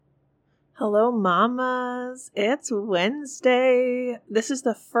Hello, mamas. It's Wednesday. This is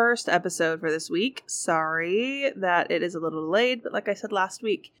the first episode for this week. Sorry that it is a little delayed, but like I said last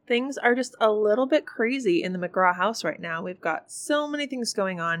week, things are just a little bit crazy in the McGraw house right now. We've got so many things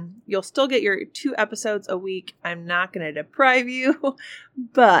going on. You'll still get your 2 episodes a week. I'm not going to deprive you,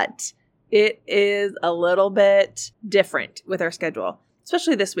 but it is a little bit different with our schedule.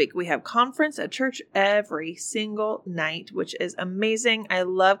 Especially this week, we have conference at church every single night, which is amazing. I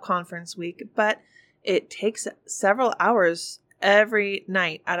love conference week, but it takes several hours every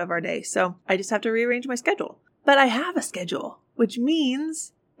night out of our day. So I just have to rearrange my schedule. But I have a schedule, which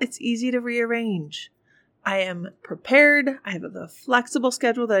means it's easy to rearrange. I am prepared. I have a flexible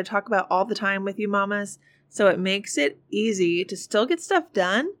schedule that I talk about all the time with you mamas. So it makes it easy to still get stuff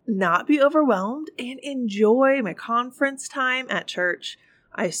done, not be overwhelmed, and enjoy my conference time at church.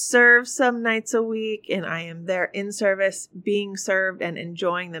 I serve some nights a week, and I am there in service, being served and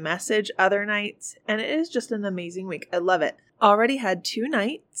enjoying the message other nights. And it is just an amazing week. I love it. Already had 2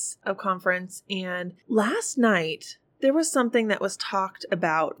 nights of conference, and last night, there was something that was talked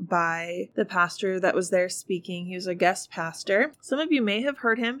about by the pastor that was there speaking. He was a guest pastor. Some of you may have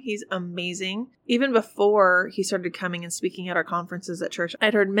heard him. He's amazing. Even before he started coming and speaking at our conferences at church,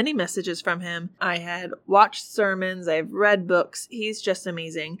 I'd heard many messages from him. I had watched sermons. I've read books. He's just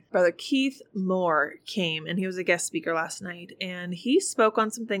amazing. Brother Keith Moore came, and he was a guest speaker last night. And he spoke on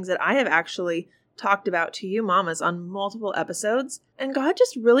some things that I have actually talked about to you mamas on multiple episodes. And God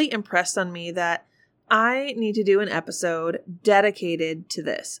just really impressed on me that I need to do an episode dedicated to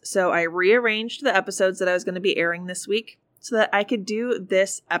this. So I rearranged the episodes that I was going to be airing this week so that I could do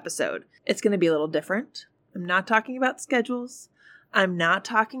this episode. It's going to be a little different. I'm not talking about schedules. I'm not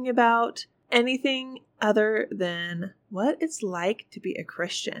talking about anything other than what it's like to be a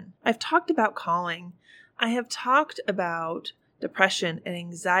Christian. I've talked about calling. I have talked about depression and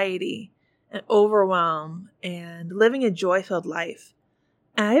anxiety and overwhelm and living a joy-filled life.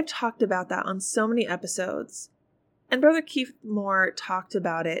 And I've talked about that on so many episodes. And Brother Keith Moore talked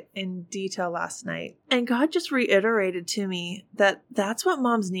about it in detail last night. And God just reiterated to me that that's what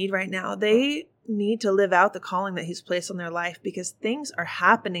moms need right now. They need to live out the calling that He's placed on their life because things are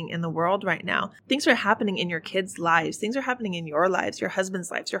happening in the world right now. Things are happening in your kids' lives. Things are happening in your lives, your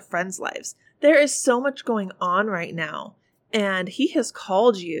husband's lives, your friends' lives. There is so much going on right now. And He has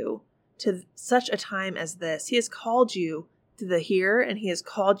called you to such a time as this. He has called you to the here, and He has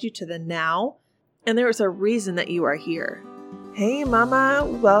called you to the now, and there is a reason that you are here. Hey mama,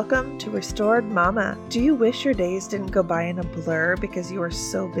 welcome to Restored Mama. Do you wish your days didn't go by in a blur because you are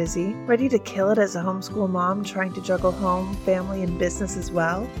so busy? Ready to kill it as a homeschool mom trying to juggle home, family, and business as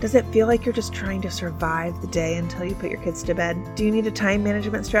well? Does it feel like you're just trying to survive the day until you put your kids to bed? Do you need a time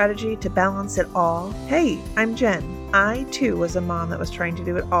management strategy to balance it all? Hey, I'm Jen. I too was a mom that was trying to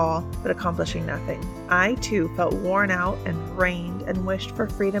do it all, but accomplishing nothing. I too felt worn out and drained and wished for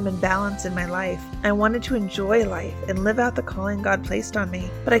freedom and balance in my life. I wanted to enjoy life and live out the calling God placed on me,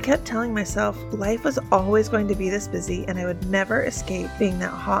 but I kept telling myself life was always going to be this busy and I would never escape being that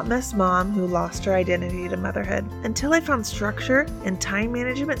hot mess mom who lost her identity to motherhood until I found structure and time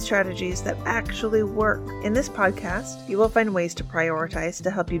management strategies that actually work. In this podcast, you will find ways to prioritize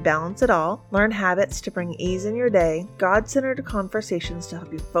to help you balance it all, learn habits to bring ease in your day, God-centered conversations to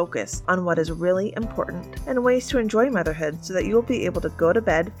help you focus on what is really important, and ways to enjoy motherhood so that you will be able to go to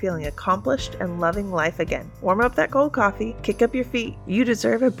bed feeling accomplished and loving life again. Warm up that cold coffee, kick up your feet. You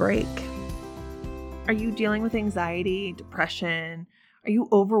deserve a break. Are you dealing with anxiety, depression? Are you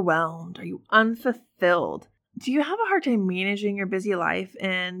overwhelmed? Are you unfulfilled? Do you have a hard time managing your busy life?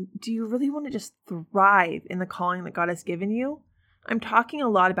 And do you really want to just thrive in the calling that God has given you? I'm talking a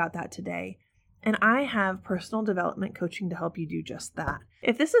lot about that today. And I have personal development coaching to help you do just that.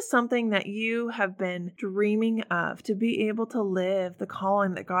 If this is something that you have been dreaming of, to be able to live the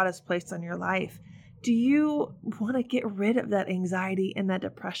calling that God has placed on your life, do you want to get rid of that anxiety and that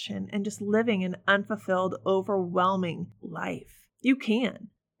depression and just living an unfulfilled, overwhelming life? You can.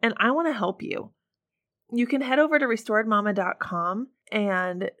 And I want to help you. You can head over to restoredmama.com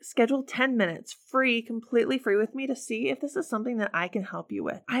and schedule 10 minutes free, completely free with me to see if this is something that I can help you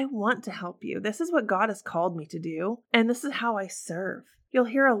with. I want to help you. This is what God has called me to do, and this is how I serve. You'll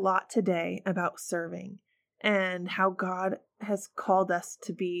hear a lot today about serving and how God has called us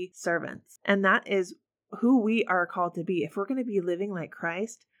to be servants. And that is who we are called to be. If we're going to be living like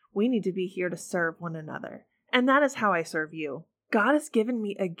Christ, we need to be here to serve one another. And that is how I serve you. God has given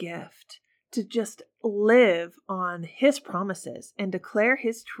me a gift to just live on His promises and declare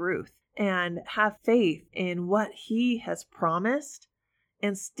His truth and have faith in what He has promised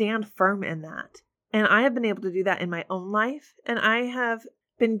and stand firm in that. And I have been able to do that in my own life. And I have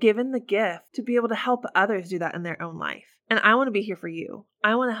been given the gift to be able to help others do that in their own life. And I want to be here for you.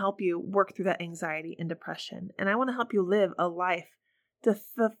 I want to help you work through that anxiety and depression. And I want to help you live a life to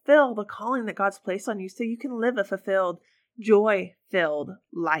fulfill the calling that God's placed on you so you can live a fulfilled, joy-filled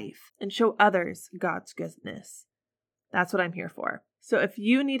life and show others God's goodness. That's what I'm here for. So if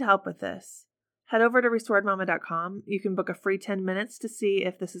you need help with this, head over to restoredmama.com. You can book a free 10 minutes to see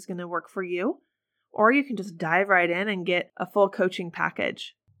if this is going to work for you, or you can just dive right in and get a full coaching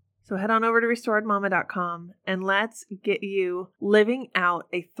package. So head on over to restoredmama.com and let's get you living out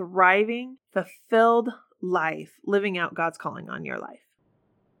a thriving, fulfilled life, living out God's calling on your life.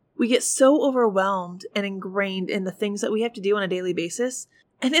 We get so overwhelmed and ingrained in the things that we have to do on a daily basis.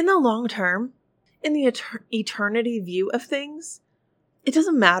 And in the long term, in the eternity view of things, it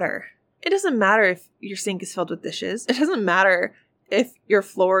doesn't matter. It doesn't matter if your sink is filled with dishes. It doesn't matter if your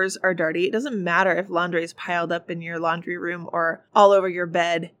floors are dirty. It doesn't matter if laundry is piled up in your laundry room or all over your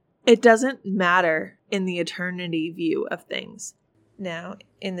bed. It doesn't matter in the eternity view of things. Now,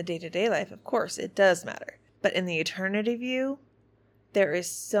 in the day-to-day life, of course, it does matter. But in the eternity view, there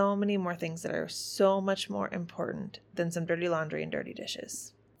is so many more things that are so much more important than some dirty laundry and dirty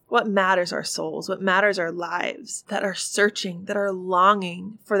dishes. What matters are souls. What matters are lives that are searching, that are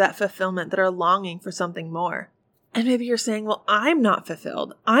longing for that fulfillment, that are longing for something more. And maybe you're saying, well, I'm not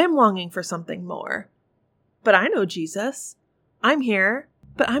fulfilled. I'm longing for something more. But I know Jesus. I'm here,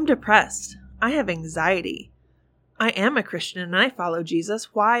 but I'm depressed. I have anxiety. I am a Christian and I follow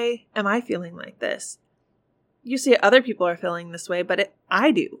Jesus. Why am I feeling like this? You see other people are feeling this way, but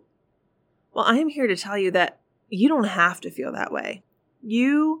I do. Well, I am here to tell you that you don't have to feel that way.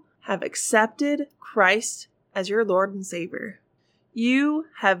 You have accepted Christ as your Lord and Savior. You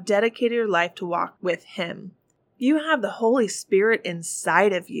have dedicated your life to walk with Him. You have the Holy Spirit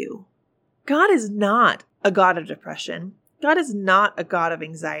inside of you. God is not a God of depression. God is not a God of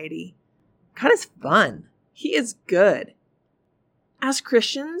anxiety. God is fun. He is good. As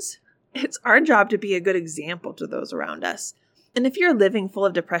Christians, it's our job to be a good example to those around us. And if you're living full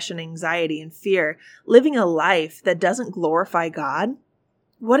of depression, anxiety, and fear, living a life that doesn't glorify God,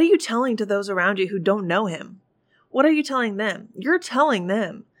 what are you telling to those around you who don't know Him? What are you telling them? You're telling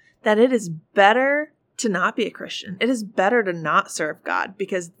them that it is better to not be a Christian. It is better to not serve God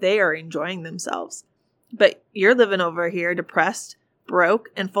because they are enjoying themselves. But you're living over here depressed, broke,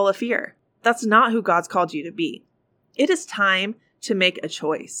 and full of fear. That's not who God's called you to be. It is time to make a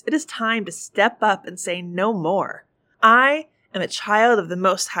choice. It is time to step up and say no more. I am a child of the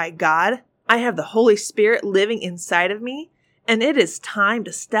Most High God. I have the Holy Spirit living inside of me. And it is time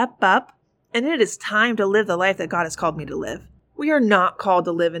to step up, and it is time to live the life that God has called me to live. We are not called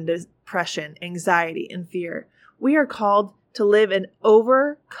to live in depression, anxiety, and fear. We are called to live an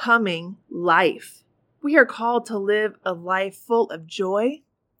overcoming life. We are called to live a life full of joy,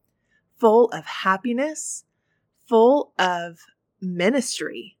 full of happiness, full of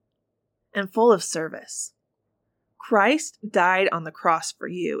ministry, and full of service. Christ died on the cross for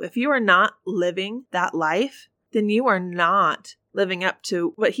you. If you are not living that life, then you are not living up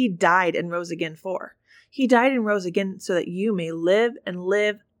to what He died and rose again for. He died and rose again so that you may live and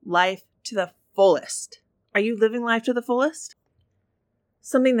live life to the fullest. Are you living life to the fullest?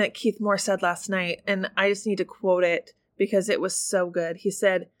 Something that Keith Moore said last night, and I just need to quote it because it was so good. He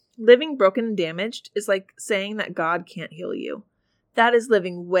said, "Living broken and damaged is like saying that God can't heal you. That is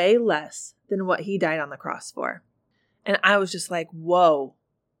living way less than what He died on the cross for." And I was just like, whoa,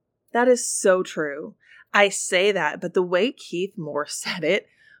 that is so true. I say that, but the way Keith Moore said it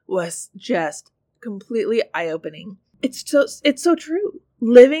was just completely eye-opening. It's so true.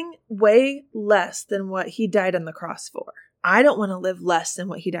 Living way less than what He died on the cross for. I don't want to live less than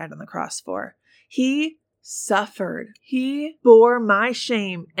what He died on the cross for. He suffered. He bore my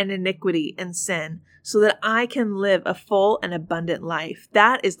shame and iniquity and sin so that I can live a full and abundant life.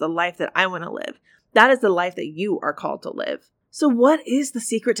 That is the life that I want to live. That is the life that you are called to live. So what is the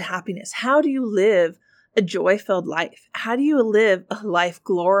secret to happiness? How do you live a joy-filled life? How do you live a life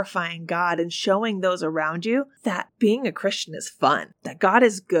glorifying God and showing those around you that being a Christian is fun, that God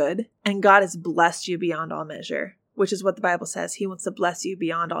is good and God has blessed you beyond all measure, which is what the Bible says. He wants to bless you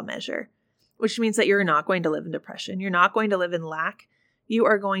beyond all measure, which means that you're not going to live in depression. You're not going to live in lack. You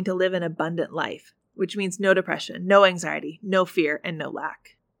are going to live an abundant life, which means no depression, no anxiety, no fear, and no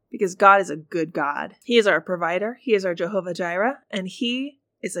lack. Because God is a good God. He is our provider. He is our Jehovah Jireh, and He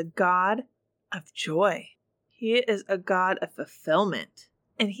is a God of joy. He is a God of fulfillment.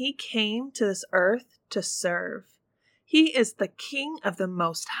 And He came to this earth to serve. He is the King of the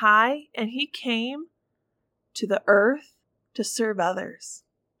Most High, and He came to the earth to serve others.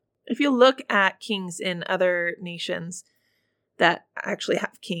 If you look at kings in other nations, that actually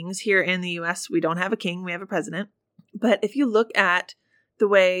have kings. Here in the US, we don't have a king, we have a president. But if you look at the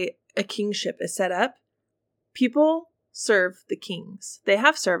way a kingship is set up, people serve the kings. They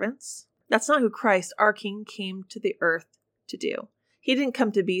have servants. That's not who Christ, our King, came to the earth to do. He didn't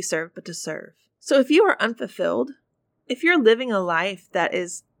come to be served, but to serve. So if you are unfulfilled, if you're living a life that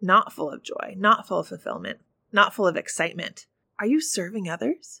is not full of joy, not full of fulfillment, not full of excitement, are you serving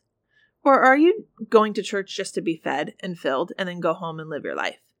others? Or are you going to church just to be fed and filled and then go home and live your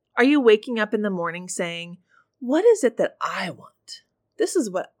life? Are you waking up in the morning saying, what is it that I want? This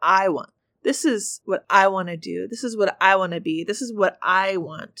is what I want. This is what I want to do. This is what I want to be. This is what I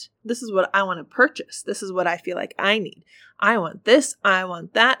want. This is what I want to purchase. This is what I feel like I need. I want this. I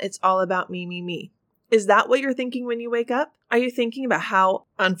want that. It's all about me, me, me. Is that what you're thinking when you wake up? Are you thinking about how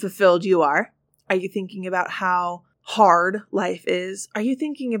unfulfilled you are? Are you thinking about how hard life is? Are you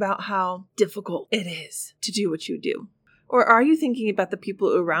thinking about how difficult it is to do what you do? Or are you thinking about the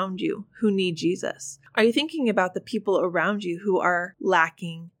people around you who need Jesus? Are you thinking about the people around you who are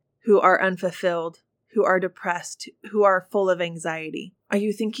lacking, who are unfulfilled, who are depressed, who are full of anxiety? Are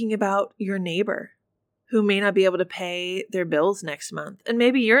you thinking about your neighbor who may not be able to pay their bills next month? And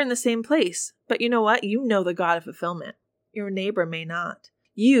maybe you're in the same place, but you know what? You know the God of fulfillment. Your neighbor may not.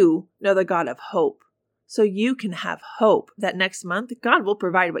 You know the God of hope. So you can have hope that next month God will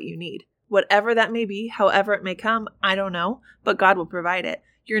provide what you need. Whatever that may be, however it may come, I don't know, but God will provide it.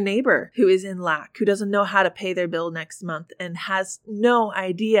 Your neighbor who is in lack, who doesn't know how to pay their bill next month and has no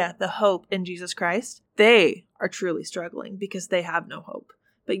idea the hope in Jesus Christ, they are truly struggling because they have no hope.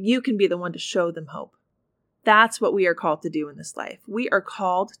 But you can be the one to show them hope. That's what we are called to do in this life. We are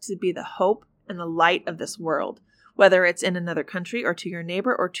called to be the hope and the light of this world, whether it's in another country or to your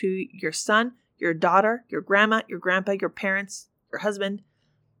neighbor or to your son, your daughter, your grandma, your grandpa, your parents, your husband.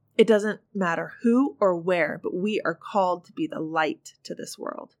 It doesn't matter who or where, but we are called to be the light to this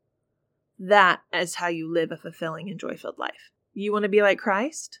world. That is how you live a fulfilling and joy-filled life. You want to be like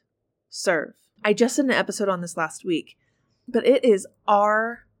Christ? Serve. I just did an episode on this last week, but it is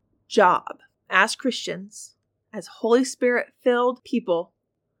our job as Christians, as Holy Spirit-filled people,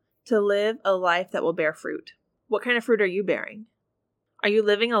 to live a life that will bear fruit. What kind of fruit are you bearing? Are you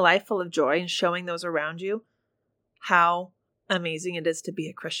living a life full of joy and showing those around you how amazing it is to be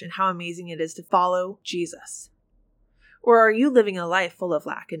a Christian, how amazing it is to follow Jesus? Or are you living a life full of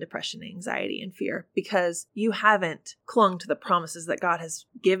lack and depression, anxiety, and fear because you haven't clung to the promises that God has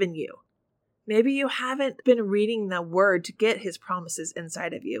given you? Maybe you haven't been reading the word to get his promises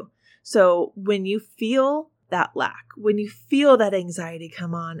inside of you. So when you feel that lack, when you feel that anxiety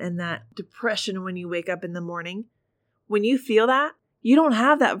come on and that depression when you wake up in the morning, when you feel that, you don't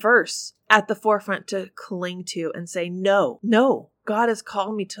have that verse at the forefront to cling to and say, no, God has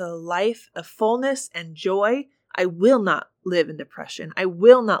called me to a life of fullness and joy. I will not live in depression. I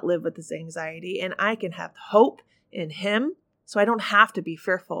will not live with this anxiety, and I can have hope in him, so I don't have to be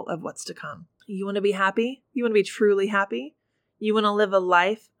fearful of what's to come. You want to be happy? You want to be truly happy? You want to live a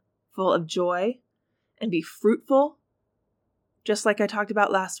life full of joy and be fruitful? Just like I talked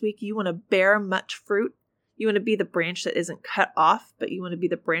about last week, you want to bear much fruit. You want to be the branch that isn't cut off, but you want to be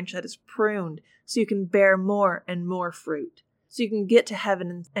the branch that is pruned so you can bear more and more fruit. So you can get to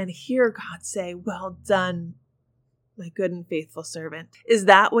heaven and hear God say, well done, my good and faithful servant. Is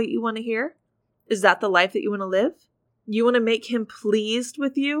that what you want to hear? Is that the life that you want to live? You want to make him pleased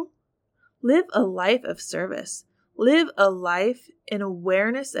with you? Live a life of service. Live a life in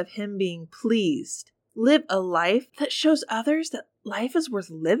awareness of him being pleased. Live a life that shows others that life is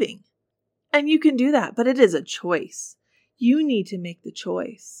worth living. And you can do that, but it is a choice. You need to make the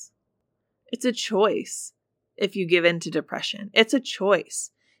choice. It's a choice if you give in to depression. It's a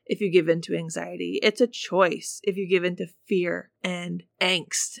choice if you give in to anxiety. It's a choice if you give in to fear and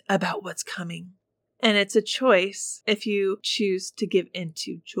angst about what's coming. And it's a choice if you choose to give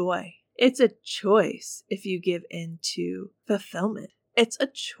into joy. It's a choice if you give into fulfillment. It's a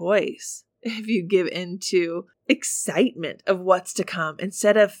choice if you give into excitement of what's to come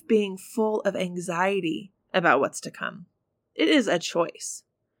instead of being full of anxiety about what's to come. It is a choice.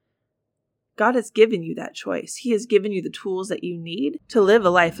 God has given you that choice. He has given you the tools that you need to live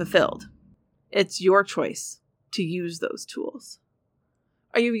a life fulfilled. It's your choice to use those tools.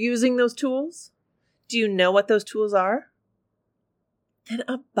 Are you using those tools? Do you know what those tools are? Then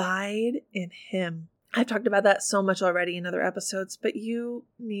abide in him. I've talked about that so much already in other episodes, but you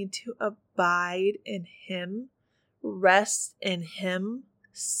need to abide in him, rest in him,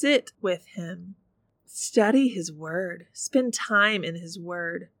 sit with him, study his word, spend time in his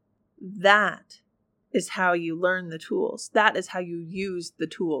word. That is how you learn the tools. That is how you use the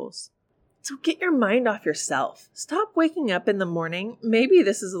tools. So get your mind off yourself. Stop waking up in the morning. Maybe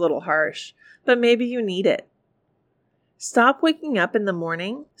this is a little harsh, but maybe you need it. Stop waking up in the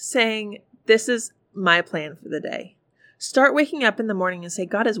morning saying, this is my plan for the day. Start waking up in the morning and say,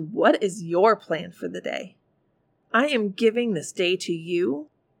 God, what is your plan for the day? I am giving this day to you.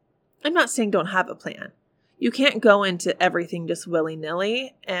 I'm not saying don't have a plan. You can't go into everything just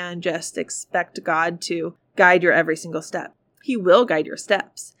willy-nilly and just expect God to guide your every single step. He will guide your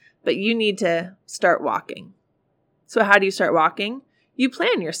steps, but you need to start walking. So how do you start walking? You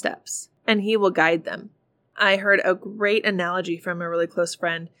plan your steps and He will guide them. I heard a great analogy from a really close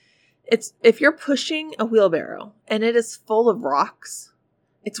friend. It's if you're pushing a wheelbarrow and it is full of rocks,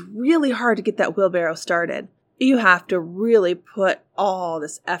 it's really hard to get that wheelbarrow started. You have to really put all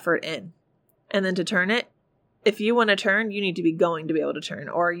this effort in. And then to turn it, if you want to turn, you need to be going to be able to turn,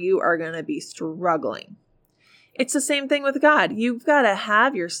 or you are going to be struggling. It's the same thing with God. You've got to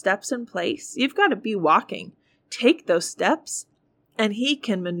have your steps in place. You've got to be walking. Take those steps and He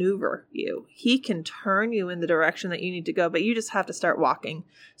can maneuver you. He can turn you in the direction that you need to go, but you just have to start walking.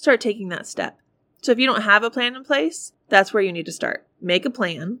 Start taking that step. So if you don't have a plan in place, that's where you need to start. Make a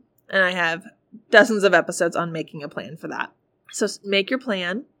plan. And I have dozens of episodes on making a plan for that. So make your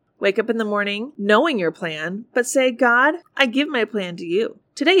plan. Wake up in the morning knowing your plan, but say, God, I give my plan to you.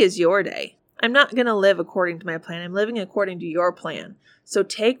 Today is your day. I'm not going to live according to my plan. I'm living according to your plan. So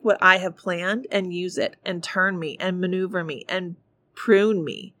take what I have planned and use it and turn me and maneuver me and prune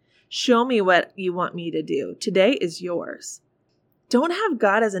me. Show me what you want me to do. Today is yours. Don't have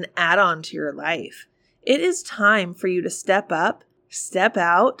God as an add-on to your life. It is time for you to step up, step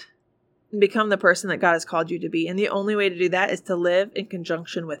out, and become the person that God has called you to be. And the only way to do that is to live in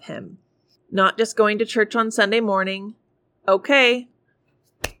conjunction with Him. Not just going to church on Sunday morning. Okay,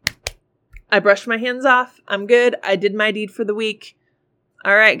 I brushed my hands off. I'm good. I did my deed for the week.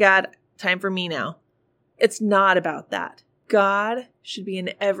 All right, God, time for me now. It's not about that. God should be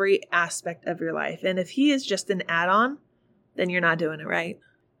in every aspect of your life. And if He is just an add-on, then you're not doing it right.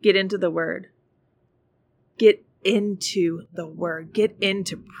 Get into the Word. Get into the Word. Get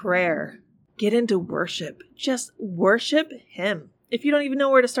into prayer. Get into worship. Just worship Him. If you don't even know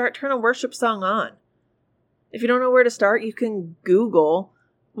where to start, turn a worship song on. If you don't know where to start, you can Google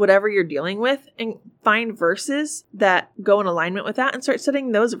whatever you're dealing with and find verses that go in alignment with that and start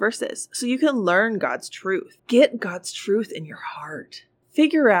studying those verses so you can learn God's truth. Get God's truth in your heart.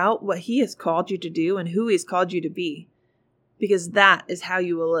 Figure out what He has called you to do and who He's called you to be, because that is how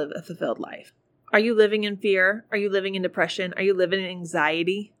you will live a fulfilled life. Are you living in fear? Are you living in depression? Are you living in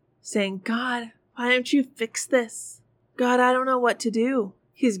anxiety? Saying, God, why don't you fix this? God, I don't know what to do.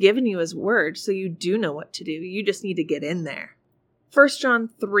 He's given you His word, so you do know what to do. You just need to get in there. 1 John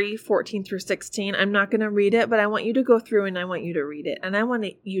 3:14-16. I'm not going to read it, but I want you to go through and I want you to read it. And I want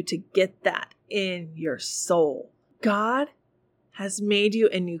you to get that in your soul. God has made you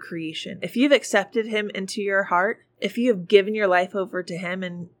a new creation. If you've accepted Him into your heart, if you have given your life over to Him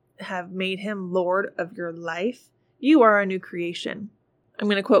and have made Him Lord of your life, you are a new creation. I'm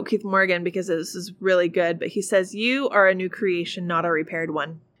going to quote Keith Morgan because this is really good, but he says, you are a new creation, not a repaired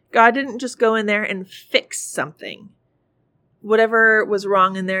one. God didn't just go in there and fix something. Whatever was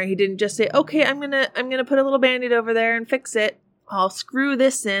wrong in there, He didn't just say, okay, I'm going to put a little Band-Aid over there and fix it. I'll screw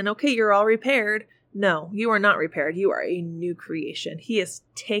this in. Okay, you're all repaired. No, you are not repaired. You are a new creation. He has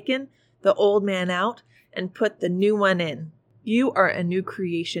taken the old man out and put the new one in. You are a new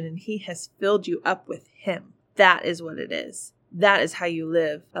creation and He has filled you up with Him. That is what it is. That is how you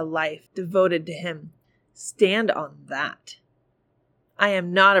live a life devoted to Him. Stand on that. I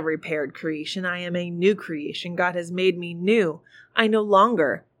am not a repaired creation. I am a new creation. God has made me new. I no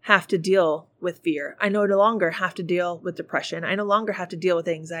longer have to deal with fear. I no longer have to deal with depression. I no longer have to deal with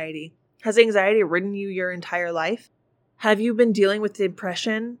anxiety. Has anxiety ridden you your entire life? Have you been dealing with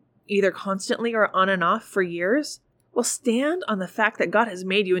depression either constantly or on and off for years? Well, stand on the fact that God has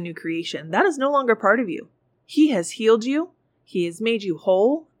made you a new creation. That is no longer part of you. He has healed you. He has made you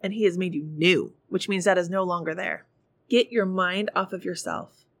whole, and He has made you new, which means that is no longer there. Get your mind off of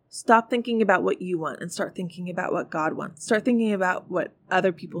yourself. Stop thinking about what you want and start thinking about what God wants. Start thinking about what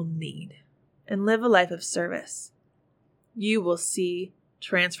other people need and live a life of service. You will see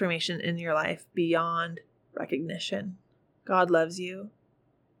transformation in your life beyond recognition. God loves you,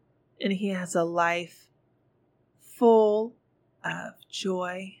 and He has a life full of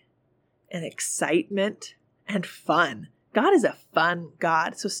joy and excitement and fun. God is a fun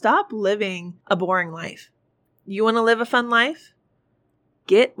God, so stop living a boring life. You want to live a fun life?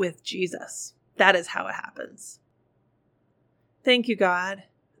 Get with Jesus. That is how it happens. Thank you, God,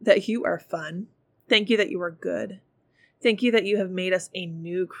 that you are fun. Thank you that you are good. Thank you that you have made us a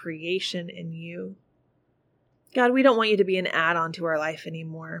new creation in you. God, we don't want you to be an add-on to our life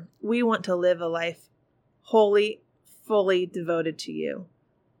anymore. We want to live a life wholly, fully devoted to you.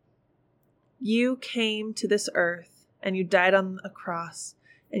 You came to this earth and you died on a cross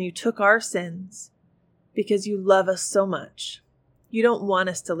and you took our sins because you love us so much. You don't want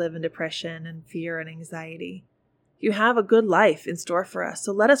us to live in depression and fear and anxiety. You have a good life in store for us,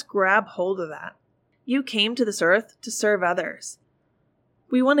 so let us grab hold of that. You came to this earth to serve others.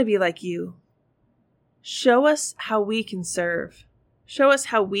 We want to be like you. Show us how we can serve. Show us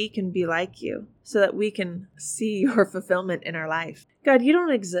how we can be like you so that we can see your fulfillment in our life. God, you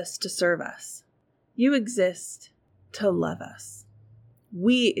don't exist to serve us. You exist to love us.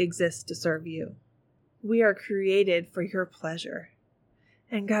 We exist to serve you. We are created for your pleasure.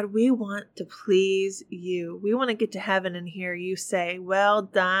 And God, we want to please you. We want to get to heaven and hear you say, "Well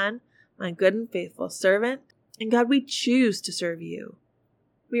done, my good and faithful servant." And God, we choose to serve you.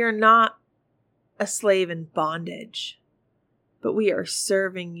 We are not a slave in bondage, but we are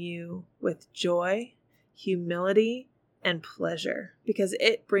serving you with joy, humility, and pleasure because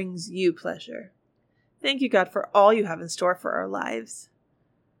it brings you pleasure. Thank you, God, for all you have in store for our lives.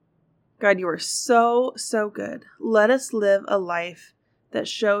 God, you are so, so good. Let us live a life that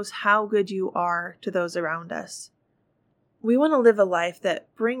shows how good you are to those around us. We want to live a life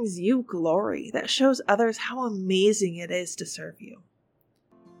that brings you glory, that shows others how amazing it is to serve you.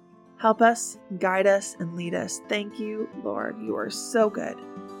 Help us, guide us, and lead us. Thank you, Lord. You are so good.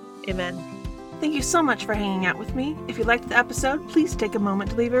 Amen. Thank you so much for hanging out with me. If you liked the episode, please take a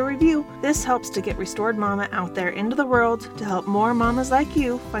moment to leave a review. This helps to get Restored Mama out there into the world to help more mamas like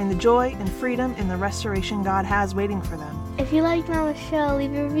you find the joy and freedom in the restoration God has waiting for them. If you liked Mama's show,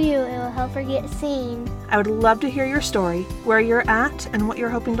 leave a review. It will help her get seen. I would love to hear your story, where you're at, and what you're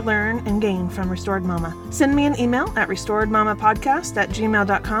hoping to learn and gain from Restored Mama. Send me an email at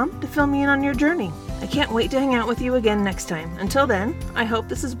restoredmamapodcast@gmail.com to fill me in on your journey. I can't wait to hang out with you again next time. Until then, I hope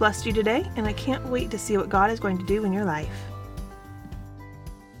this has blessed you today, and I can't wait to see what God is going to do in your life.